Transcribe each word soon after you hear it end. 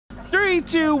3,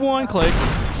 2, 1, click.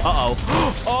 Uh-oh.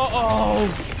 Uh-oh.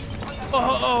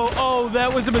 Uh-oh. Oh,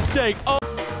 that was a mistake. Oh.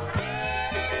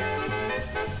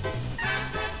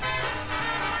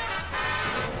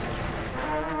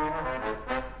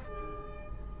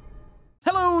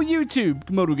 YouTube,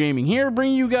 Camodo Gaming here,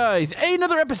 bringing you guys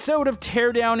another episode of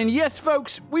Teardown. And yes,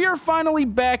 folks, we are finally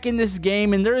back in this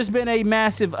game, and there has been a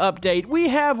massive update. We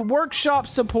have workshop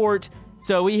support,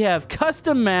 so we have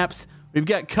custom maps, we've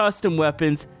got custom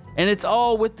weapons, and it's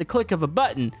all with the click of a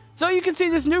button. So you can see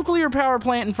this nuclear power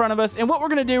plant in front of us, and what we're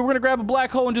gonna do, we're gonna grab a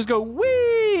black hole and just go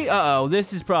whee! Uh-oh,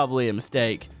 this is probably a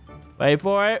mistake. Wait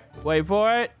for it,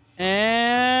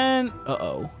 and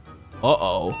uh-oh,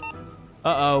 uh-oh.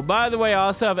 Uh-oh, by the way, I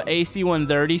also have an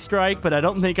AC-130 strike, but I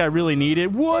don't think I really need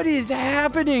it. What is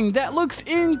happening? That looks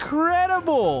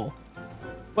incredible.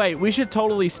 Wait, we should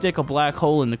totally stick a black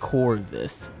hole in the core of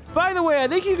this. By the way, I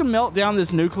think you can melt down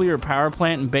this nuclear power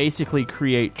plant and basically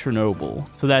create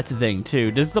Chernobyl. So that's a thing,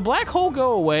 too. Does the black hole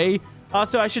go away?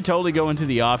 Also, I should totally go into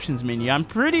the options menu. I'm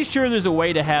pretty sure there's a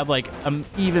way to have, like, an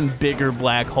even bigger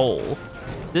black hole.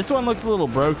 This one looks a little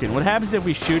broken. What happens if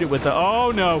we shoot it with the...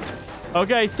 Oh, no.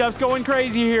 Okay, stuff's going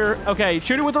crazy here. Okay,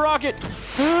 shoot it with the rocket.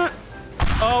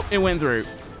 Oh, it went through.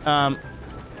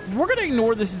 We're gonna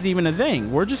ignore this is even a thing.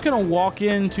 We're just gonna walk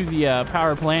into the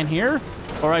power plant here,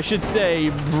 or I should say,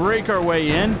 break our way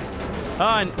in.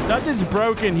 And something's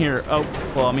broken here. Oh,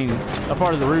 well, I mean, a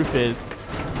part of the roof is.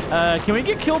 Can we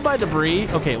get killed by debris?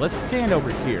 Okay, let's stand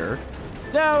over here.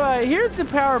 So here's the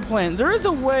power plant. There is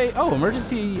a way. Oh,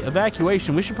 emergency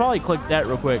evacuation. We should probably click that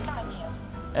real quick.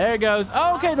 There it goes.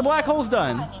 Oh, okay, the black hole's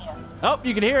done. Oh,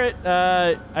 you can hear it.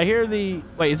 I hear the...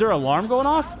 Wait, is there an alarm going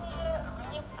off?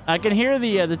 I can hear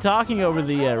the talking over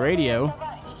the radio.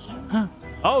 Huh.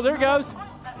 Oh, there it goes.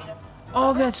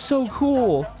 Oh, that's so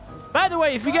cool. By the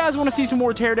way, if you guys want to see some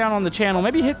more Teardown on the channel,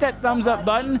 maybe hit that thumbs up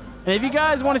button. And if you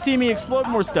guys want to see me explode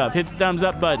more stuff, hit the thumbs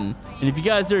up button. And if you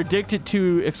guys are addicted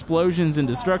to explosions and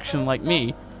destruction like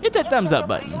me, hit that thumbs up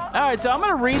button. All right, so I'm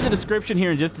gonna read the description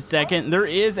here in just a second. There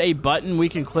is a button we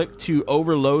can click to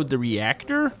overload the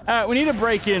reactor. All right, we need to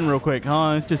break in real quick.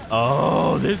 Huh? It's just,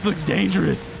 oh, this looks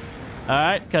dangerous. All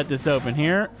right, cut this open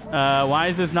here. Why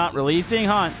is this not releasing?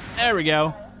 Huh? There we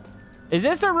go. Is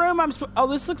this a room oh,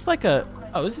 this looks like a,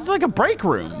 oh, this is like a break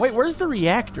room. Wait, where's the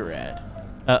reactor at?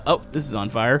 Oh, this is on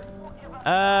fire.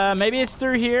 Maybe it's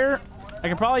through here. I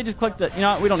could probably just click the, you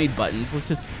know what, we don't need buttons. Let's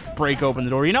just break open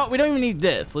the door. You know what, we don't even need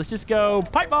this. Let's just go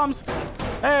pipe bombs.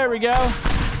 There we go. All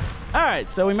right,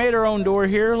 so we made our own door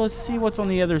here. Let's see what's on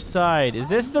the other side. Is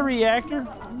this the reactor?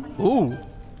 Ooh.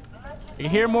 You can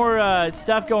hear more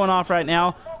stuff going off right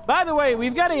now. By the way,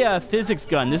 we've got a physics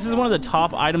gun. This is one of the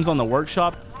top items on the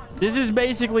workshop. This is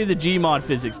basically the Gmod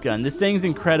physics gun. This thing's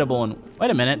incredible. And wait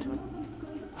a minute.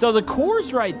 So the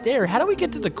core's right there. How do we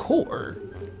get to the core?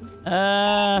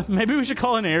 Maybe we should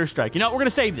call an airstrike. You know what? We're gonna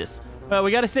save this.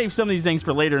 We gotta save some of these things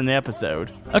for later in the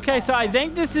episode. Okay, so I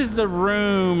think this is the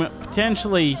room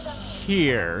potentially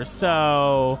here.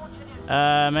 So,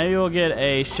 maybe we'll get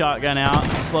a shotgun out,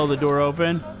 blow the door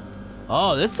open.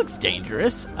 Oh, this looks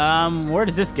dangerous. Where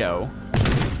does this go?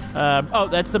 Oh,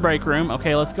 that's the break room.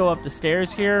 Okay, let's go up the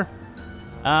stairs here.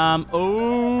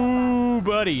 Oh,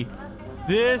 buddy.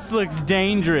 This looks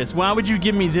dangerous. Why would you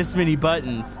give me this many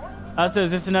buttons? So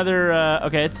is this another,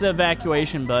 okay, it's the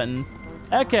evacuation button.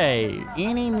 Okay,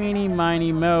 eeny, meeny,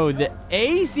 miny, mo. The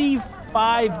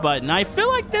AC5 button. I feel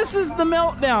like this is the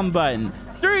meltdown button.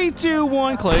 3, 2,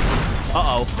 1, click.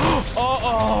 Uh-oh.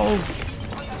 Uh-oh.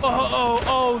 Uh-oh.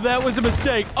 Oh, that was a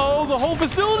mistake. Oh, the whole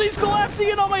facility's collapsing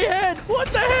in on my head. What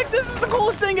the heck? This is the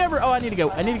coolest thing ever. Oh, I need to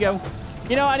go.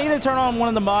 You know, I need to turn on one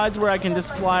of the mods where I can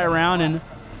just fly around and...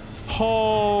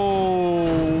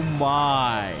 Oh,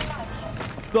 my...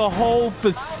 The whole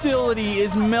facility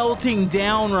is melting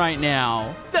down right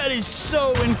now. That is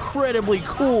so incredibly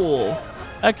cool.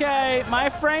 Okay, my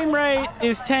frame rate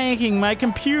is tanking. My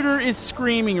computer is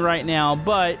screaming right now,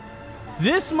 but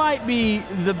this might be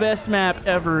the best map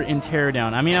ever in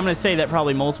Teardown. I mean, I'm gonna say that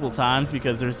probably multiple times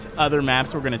because there's other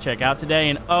maps we're gonna check out today,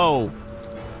 and oh,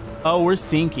 we're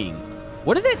sinking.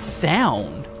 What is that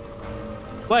sound?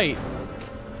 Wait,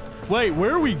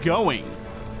 where are we going?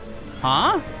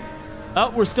 Huh? Oh,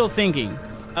 we're still sinking.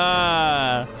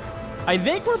 I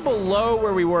think we're below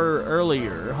where we were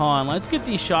earlier. Hold on, let's get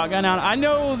the shotgun out. I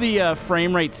know the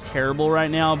frame rate's terrible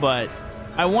right now, but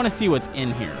I want to see what's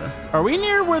in here. Are we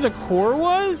near where the core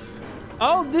was?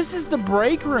 Oh, this is the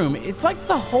break room. It's like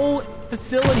the whole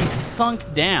facility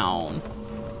sunk down.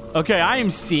 Okay, I am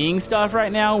seeing stuff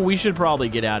right now. We should probably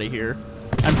get out of here.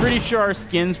 I'm pretty sure our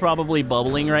skin's probably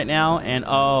bubbling right now, and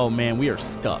oh man, we are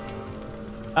stuck.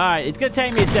 All right, it's gonna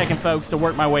take me a second, folks, to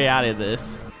work my way out of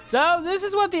this. So this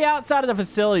is what the outside of the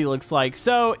facility looks like.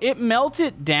 So it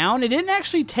melted down. It didn't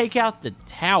actually take out the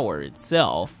tower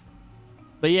itself.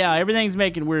 But yeah, everything's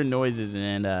making weird noises,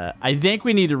 and I think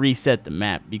we need to reset the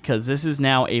map because this is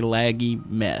now a laggy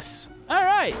mess. All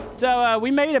right, so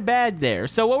we made a bag there.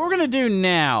 So what we're gonna do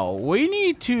now, we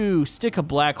need to stick a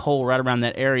black hole right around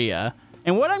that area.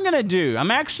 And what I'm gonna do, I'm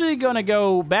actually gonna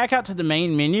go back out to the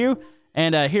main menu,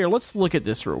 and here, let's look at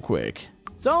this real quick.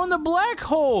 So in the black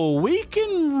hole, we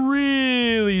can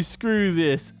really screw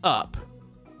this up.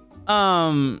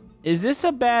 Is this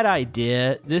a bad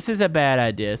idea? This is a bad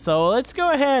idea. So let's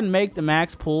go ahead and make the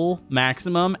max pull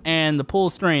maximum and the pull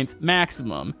strength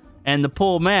maximum and the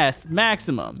pull mass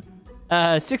maximum.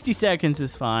 60 seconds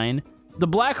is fine. The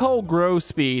black hole growth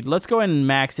speed, let's go ahead and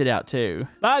max it out too.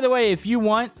 By the way, if you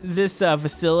want this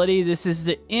facility, this is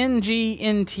the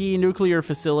NGNT nuclear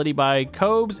facility by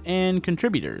Cobes and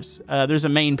contributors. There's a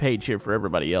main page here for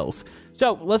everybody else.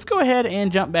 So let's go ahead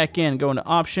and jump back in, go into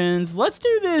options. Let's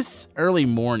do this early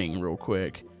morning real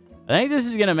quick. I think this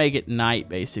is gonna make it night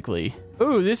basically.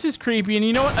 Ooh, this is creepy, and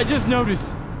you know what? I just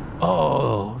noticed.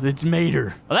 Oh, it's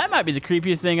Mater. Well, that might be the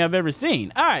creepiest thing I've ever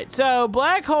seen. All right, so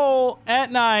black hole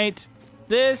at night.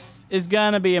 This is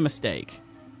gonna be a mistake.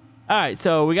 All right,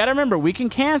 so we gotta remember, we can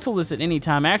cancel this at any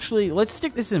time. Actually, let's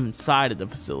stick this inside of the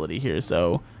facility here.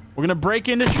 So we're gonna break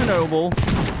into Chernobyl,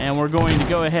 and we're going to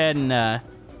go ahead and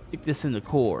stick this in the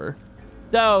core.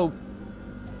 So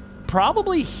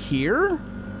probably here. All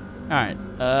right,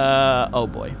 oh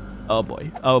boy, oh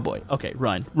boy, oh boy. Okay,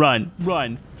 run, run,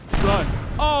 run, run.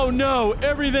 Oh no,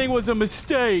 everything was a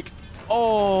mistake.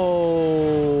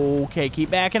 Oh, okay, keep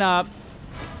backing up.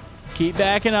 Keep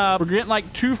backing up. We're getting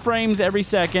like 2 frames every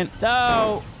second.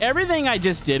 So everything I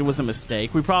just did was a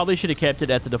mistake. We probably should have kept it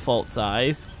at the default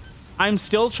size. I'm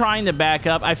still trying to back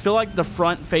up. I feel like the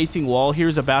front facing wall here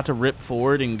is about to rip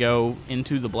forward and go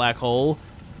into the black hole.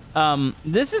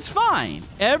 This is fine.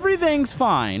 Everything's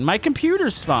fine. My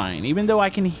computer's fine, even though I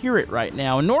can hear it right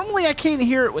now. Normally I can't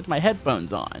hear it with my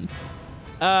headphones on.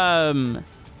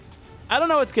 I don't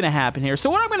know what's gonna happen here. So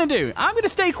what I'm gonna do, I'm gonna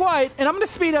stay quiet and I'm gonna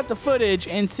speed up the footage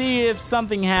and see if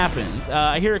something happens.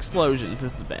 I hear explosions.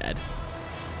 This is bad.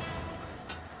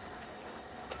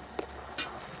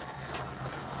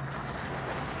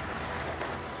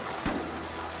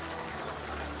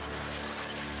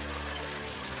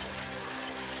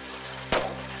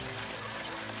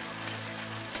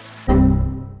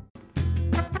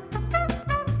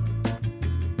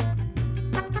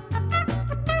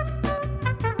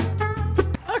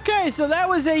 Okay, so that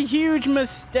was a huge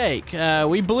mistake.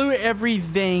 We blew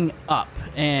everything up,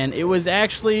 and it was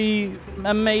actually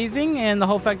amazing, and the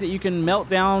whole fact that you can melt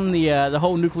down the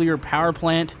whole nuclear power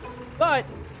plant. But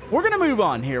we're gonna move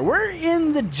on here. We're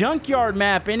in the junkyard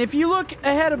map, and if you look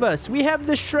ahead of us, we have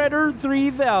the Shredder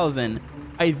 3000.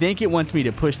 I think it wants me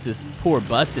to push this poor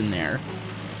bus in there.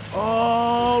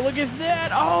 Oh, look at that.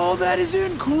 Oh, that is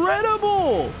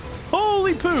incredible.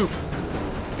 Holy poop.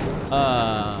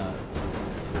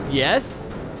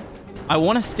 Yes. I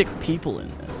want to stick people in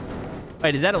this.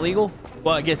 Wait, is that illegal?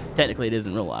 Well, I guess technically it is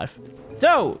in real life.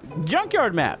 So,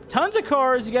 junkyard map. Tons of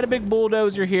cars. You got a big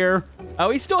bulldozer here.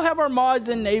 We still have our mods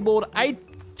enabled. I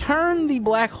turned the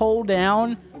black hole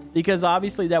down because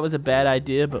obviously that was a bad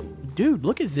idea. But, dude,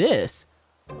 look at this.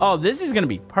 Oh, this is going to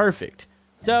be perfect.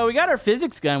 So, we got our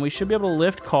physics gun. We should be able to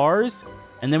lift cars.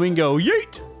 And then we can go,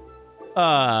 yeet.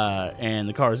 And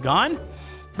the car is gone.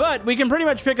 But we can pretty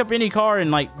much pick up any car and,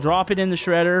 like, drop it in the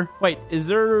shredder. Wait, is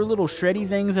there little shreddy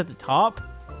things at the top?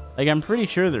 Like, I'm pretty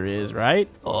sure there is, right?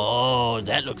 Oh,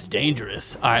 that looks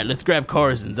dangerous. All right, let's grab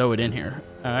cars and throw it in here.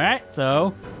 All right,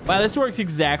 so, wow, this works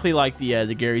exactly like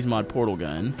the Gary's Mod portal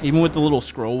gun, even with the little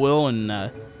scroll wheel and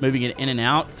moving it in and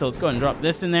out. So let's go ahead and drop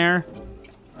this in there.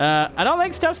 I don't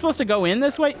think stuff's supposed to go in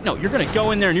this way. No, you're going to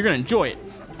go in there and you're going to enjoy it.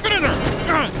 Get in there.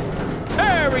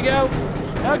 There we go.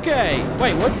 Okay,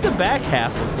 wait, what's the back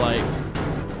half look like?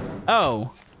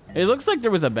 Oh, it looks like there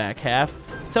was a back half.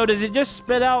 So does it just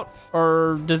spit out,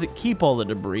 or does it keep all the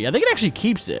debris? I think it actually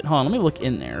keeps it. Hold on, let me look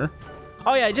in there.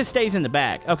 Oh yeah, it just stays in the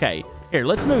back. Okay, here,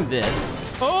 let's move this.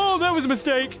 Oh, that was a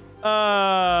mistake.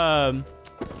 Yeah,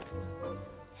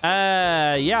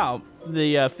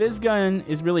 the fizz gun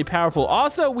is really powerful.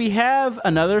 Also, we have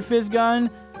another fizz gun.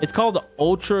 It's called the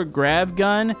Ultra Grav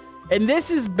Gun. And this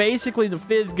is basically the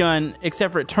fizz gun,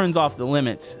 except for it turns off the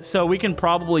limits. So we can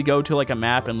probably go to like a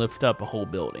map and lift up a whole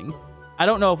building. I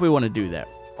don't know if we want to do that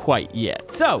quite yet.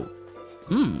 So,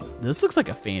 this looks like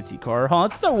a fancy car. Hold on,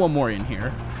 let's throw one more in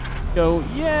here. Go,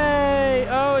 yay!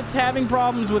 Oh, it's having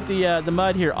problems with the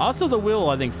mud here. Also, the wheel,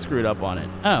 I think, screwed up on it.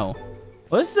 Oh,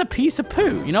 Well, this is a piece of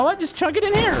poo. You know what? Just chunk it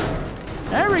in here.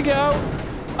 There we go.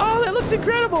 Oh, that looks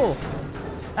incredible.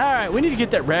 All right, we need to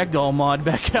get that ragdoll mod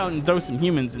back out and throw some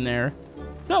humans in there.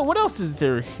 So what else is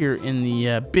there here in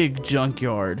the big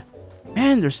junkyard?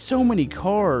 Man, there's so many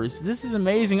cars. This is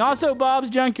amazing. Also, Bob's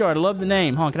Junkyard. I love the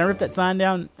name. Hold on, can I rip that sign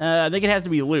down? I think it has to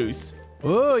be loose.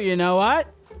 Oh, you know what?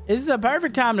 This is a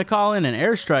perfect time to call in an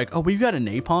airstrike. Oh, we've got a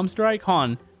napalm strike. Hold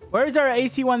on. Where's our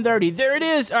AC-130? There it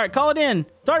is. All right, call it in.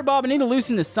 Sorry, Bob, I need to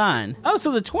loosen this sign. Oh, so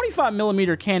the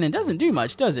 25mm cannon doesn't do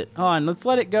much, does it? Hold on, let's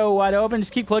let it go wide open.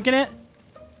 Just keep clicking it.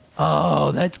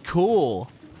 Oh, that's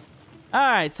cool. All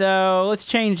right, so let's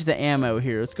change the ammo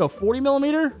here. Let's go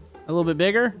 40mm, a little bit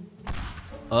bigger.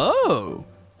 Oh.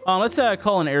 Let's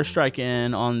call an airstrike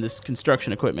in on this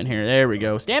construction equipment here. There we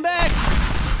go. Stand back.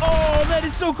 Oh, that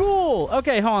is so cool.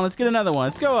 Okay, hold on. Let's get another one.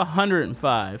 Let's go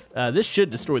 105. This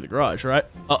should destroy the garage, right?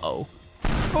 Uh-oh.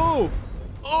 Oh.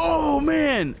 Oh,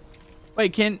 man.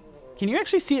 Wait, can you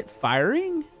actually see it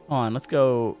firing? Hold on. Let's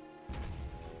go.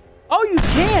 Oh, you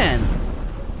can.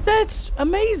 That's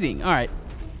amazing. All right.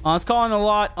 Let's call in a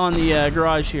lot on the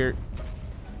garage here.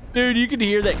 Dude, you could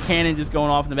hear that cannon just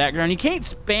going off in the background. You can't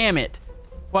spam it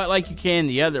quite like you can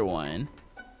the other one.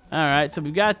 All right, so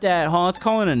we've got that. Hold on, let's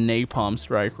call in a napalm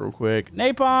strike real quick.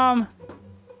 Napalm.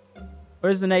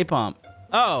 Where's the napalm?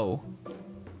 Oh.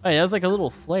 Wait, that was like a little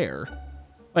flare.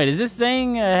 Wait, does this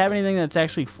thing have anything that's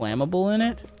actually flammable in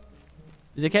it?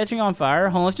 Is it catching on fire?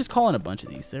 Hold on, let's just call in a bunch of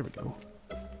these. There we go.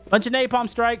 Bunch of napalm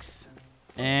strikes.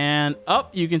 And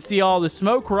up, you can see all the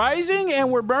smoke rising,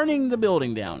 and we're burning the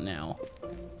building down now.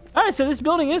 All right, so this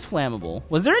building is flammable.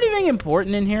 Was there anything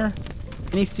important in here?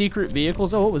 Any secret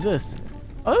vehicles? Oh, what was this?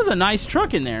 Oh, there was a nice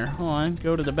truck in there. Hold on,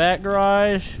 go to the back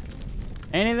garage.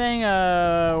 Anything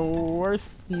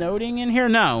worth noting in here?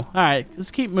 No. All right,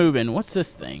 let's keep moving. What's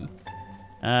this thing?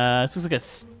 This looks like a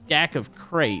stack of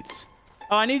crates.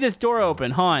 Oh, I need this door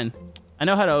open. Hold on. I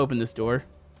know how to open this door.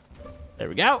 There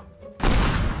we go.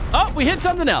 Oh, we hit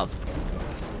something else.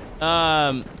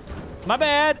 My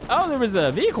bad. Oh, there was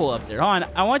a vehicle up there. Hold on.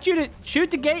 I want you to shoot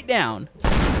the gate down.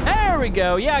 There we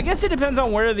go. Yeah, I guess it depends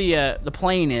on where the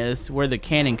plane is, where the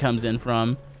cannon comes in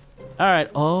from. All right.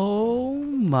 Oh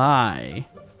my.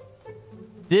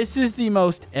 This is the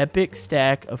most epic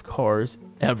stack of cars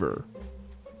ever.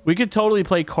 We could totally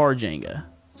play car Jenga.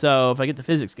 So if I get the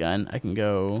physics gun, I can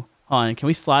go on. Can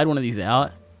we slide one of these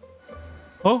out?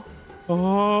 Oh.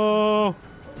 Oh.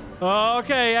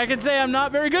 Okay, I can say I'm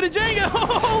not very good at Jenga.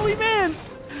 Holy man.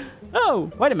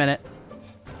 Oh, wait a minute.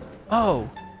 Oh.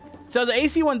 So the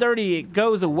AC-130, it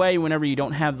goes away whenever you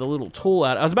don't have the little tool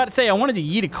out. I was about to say I wanted to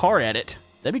yeet a car at it.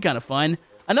 That'd be kind of fun.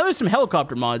 I know there's some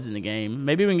helicopter mods in the game.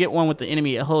 Maybe we can get one with the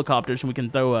enemy helicopters and we can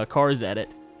throw cars at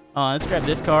it. Let's grab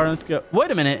this car. Let's go.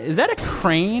 Wait a minute. Is that a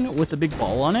crane with a big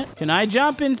ball on it? Can I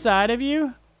jump inside of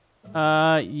you?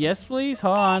 Yes, please.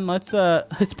 Hold on. Let's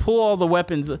pull all the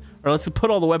weapons, or let's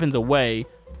put all the weapons away.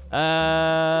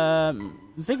 I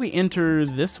think we enter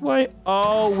this way.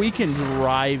 Oh, we can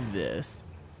drive this.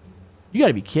 You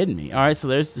gotta be kidding me. All right, so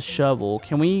there's the shovel.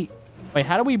 Can we, wait,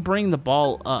 how do we bring the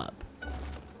ball up?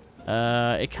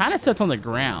 It kind of sits on the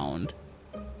ground.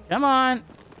 Come on.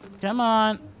 Come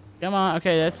on. Come on.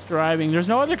 Okay, that's driving. There's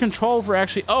no other control for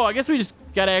actually, oh, I guess we just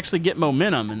gotta actually get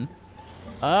momentum. And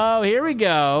oh, here we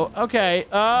go. Okay,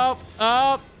 up,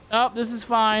 up, up. This is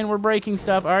fine. We're breaking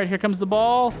stuff. All right, here comes the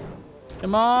ball.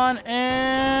 Come on,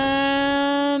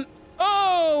 and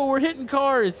oh, we're hitting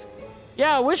cars.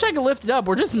 Yeah, I wish I could lift it up.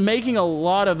 We're just making a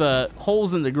lot of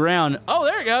holes in the ground. Oh,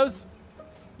 there it goes.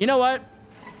 You know what?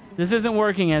 This isn't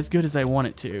working as good as I want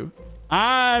it to.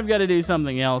 I've got to do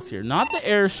something else here. Not the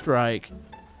airstrike.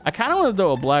 I kind of want to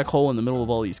throw a black hole in the middle of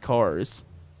all these cars.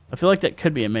 I feel like that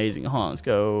could be amazing. Hold on, let's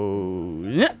go.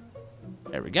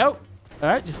 There we go. All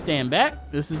right, just stand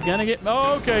back. This is going to get,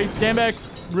 oh, okay, stand back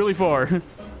really far.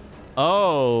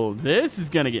 Oh, this is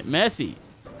going to get messy.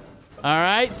 All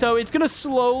right, so it's going to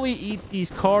slowly eat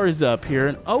these cars up here.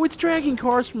 And oh, it's dragging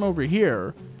cars from over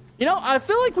here. You know, I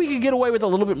feel like we could get away with a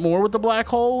little bit more with the black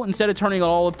hole instead of turning it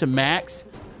all up to max.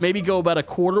 Maybe go about a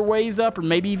quarter ways up or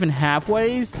maybe even half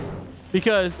ways.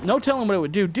 Because no telling what it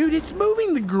would do. Dude, it's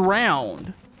moving the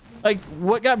ground. Like,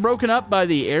 what got broken up by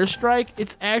the airstrike,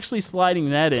 it's actually sliding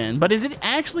that in. But is it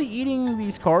actually eating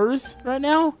these cars right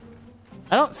now?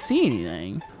 I don't see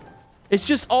anything. It's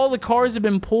just all the cars have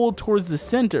been pulled towards the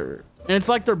center. And it's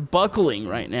like they're buckling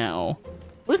right now.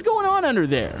 What is going on under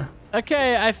there?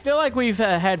 Okay, I feel like we've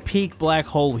had peak black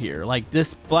hole here. Like,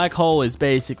 this black hole is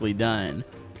basically done.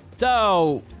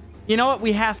 So, you know what?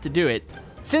 We have to do it.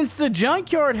 Since the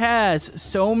junkyard has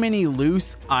so many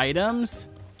loose items,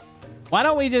 why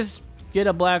don't we just get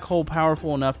a black hole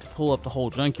powerful enough to pull up the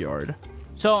whole junkyard?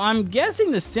 So I'm guessing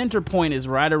the center point is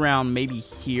right around maybe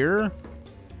here.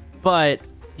 But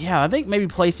yeah, I think maybe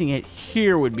placing it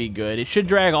here would be good. It should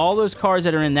drag all those cars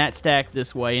that are in that stack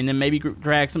this way, and then maybe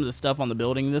drag some of the stuff on the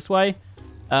building this way.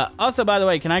 Also, by the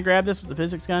way, can I grab this with the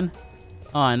physics gun?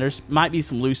 Oh, and there's might be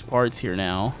some loose parts here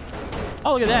now.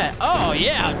 Oh, look at that. Oh,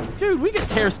 yeah. Dude, we could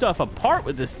tear stuff apart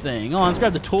with this thing. Oh, let's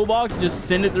grab the toolbox and just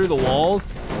send it through the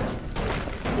walls.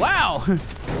 Wow.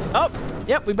 Oh,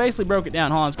 yep, we basically broke it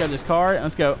down. Hold on, let's grab this car.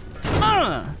 Let's go.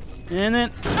 And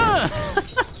then,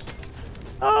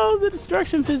 Oh, the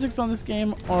destruction physics on this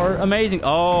game are amazing.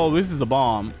 Oh, this is a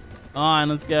bomb. On,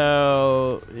 let's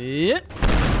go. Yeah.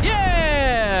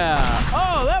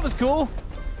 Oh, that was cool.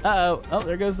 Uh-oh. Oh,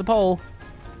 there goes the pole.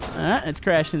 All right, it's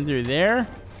crashing through there.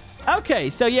 Okay,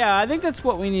 so yeah, I think that's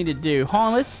what we need to do. Hold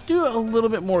on, let's do a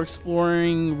little bit more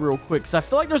exploring real quick, because I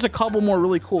feel like there's a couple more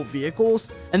really cool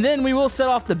vehicles, and then we will set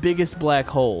off the biggest black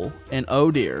hole. And oh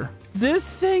dear,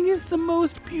 this thing is the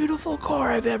most beautiful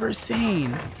car I've ever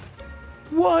seen.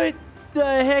 What the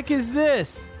heck is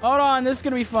this? Hold on, this is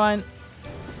gonna be fun.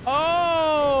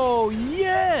 Oh,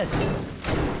 yes!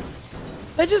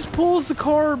 That just pulls the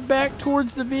car back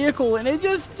towards the vehicle, and it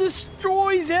just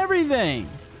destroys everything.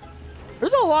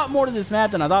 There's a lot more to this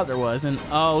map than I thought there was, and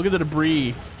oh, look at the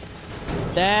debris.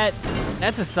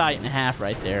 That's a sight and a half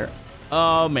right there.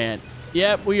 Oh, man.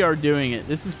 Yep, we are doing it.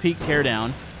 This is peak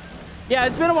teardown. Yeah,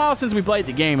 it's been a while since we played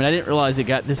the game, and I didn't realize it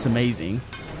got this amazing.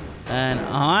 And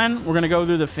on, we're gonna go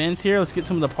through the fence here. Let's get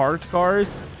some of the parked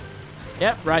cars.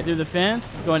 Yep, right through the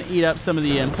fence. Go and eat up some of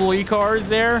the employee cars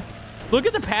there. Look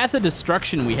at the path of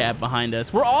destruction we have behind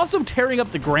us. We're also tearing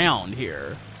up the ground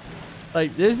here.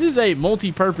 Like, this is a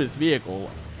multi-purpose vehicle.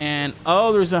 And,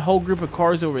 oh, there's a whole group of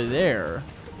cars over there.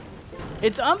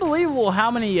 It's unbelievable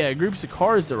how many groups of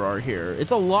cars there are here.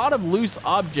 It's a lot of loose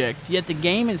objects, yet the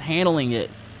game is handling it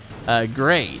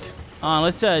great.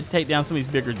 Let's take down some of these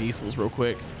bigger diesels real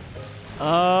quick.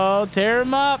 Oh, tear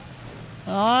them up.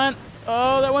 On.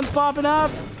 Oh, that one's popping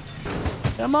up.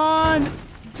 Come on.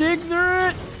 Dig through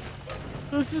it.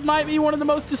 Might be one of the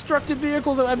most destructive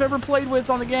vehicles that I've ever played with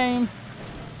on the game.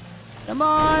 Come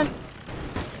on.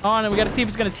 On, and we got to see if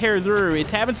it's going to tear through. It's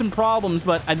having some problems,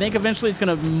 but I think eventually it's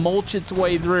going to mulch its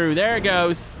way through. There it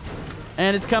goes.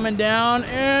 And it's coming down,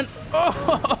 and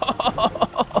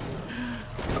oh,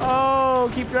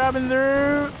 oh, keep driving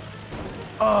through.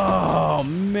 Oh,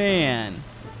 man.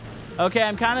 Okay,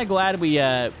 I'm kind of glad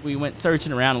we went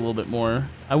searching around a little bit more.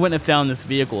 I wouldn't have found this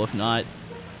vehicle if not.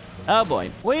 Oh,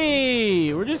 boy.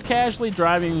 We're just casually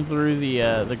driving through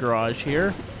the garage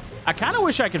here. I kind of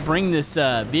wish I could bring this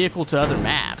vehicle to other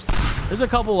maps. There's a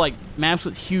couple like maps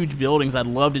with huge buildings I'd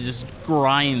love to just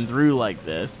grind through like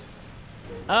this.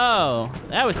 Oh,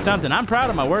 that was something. I'm proud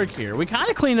of my work here. We kind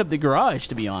of cleaned up the garage,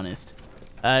 to be honest.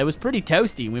 It was pretty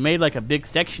toasty. We made like a big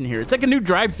section here. It's like a new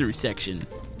drive-through section.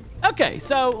 Okay,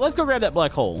 so let's go grab that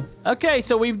black hole. Okay,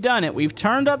 so we've done it. We've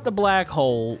turned up the black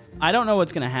hole. I don't know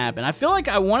what's gonna happen. I feel like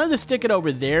I wanted to stick it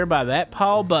over there by that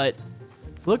pile, but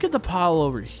look at the pile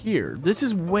over here. This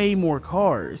is way more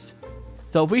cars.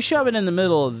 So if we shove it in the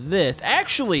middle of this,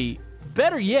 actually,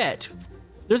 better yet,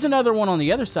 there's another one on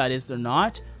the other side, is there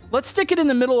not? Let's stick it in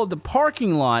the middle of the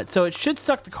parking lot, so it should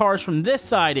suck the cars from this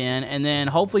side in, and then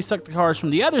hopefully suck the cars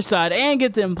from the other side, and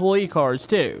get the employee cars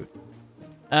too.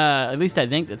 At least I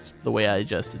think that's the way I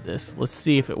adjusted this. Let's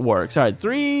see if it works. All right,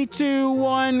 3, 2,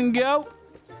 1, go.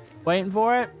 Waiting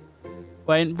for it.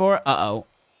 Waiting for it. Uh-oh.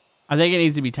 I think it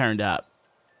needs to be turned up.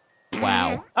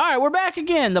 Wow. All right, we're back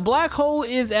again. The black hole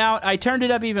is out. I turned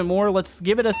it up even more. Let's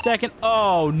give it a second.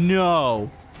 Oh, no.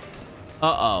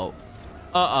 Uh-oh.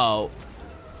 Uh-oh.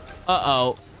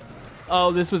 Uh-oh.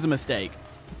 Oh, this was a mistake.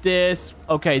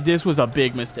 Okay, this was a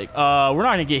big mistake. We're not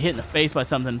gonna get hit in the face by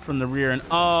something from the rear, and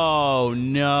oh,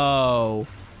 no.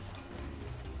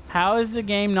 How is the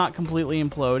game not completely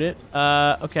imploded?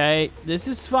 Okay, this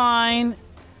is fine.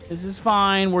 This is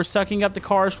fine. We're sucking up the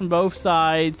cars from both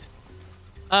sides.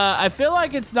 I feel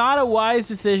like it's not a wise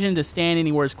decision to stand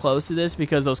anywhere as close to this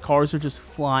because those cars are just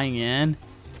flying in.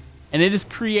 And it is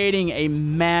creating a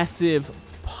massive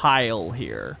pile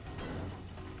here.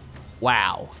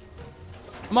 Wow.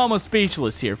 I'm almost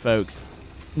speechless here, folks.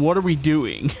 What are we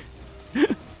doing?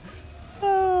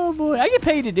 Oh, boy. I get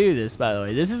paid to do this, by the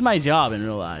way. This is my job in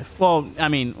real life. Well, I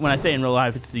mean, when I say in real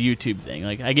life, it's the YouTube thing.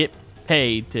 Like, I get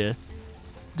paid to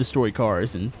destroy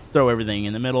cars and throw everything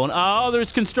in the middle. And oh,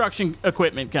 there's construction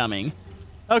equipment coming.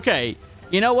 Okay,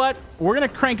 you know what? We're going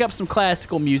to crank up some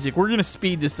classical music. We're going to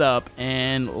speed this up,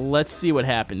 and let's see what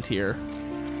happens here.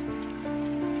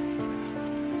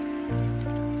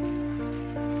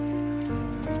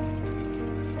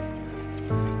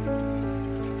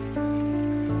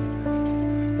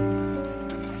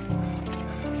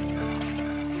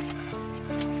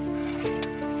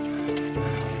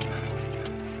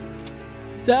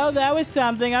 So that was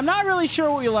something. I'm not really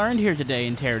sure what we learned here today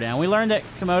in Teardown. We learned that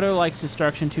Camodo likes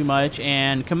destruction too much,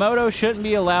 and Camodo shouldn't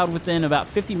be allowed within about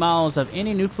 50 miles of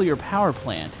any nuclear power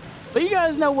plant. But you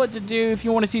guys know what to do if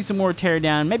you want to see some more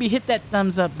Teardown. Maybe hit that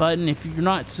thumbs up button. If you're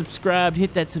not subscribed,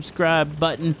 hit that subscribe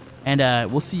button,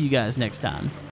 and we'll see you guys next time.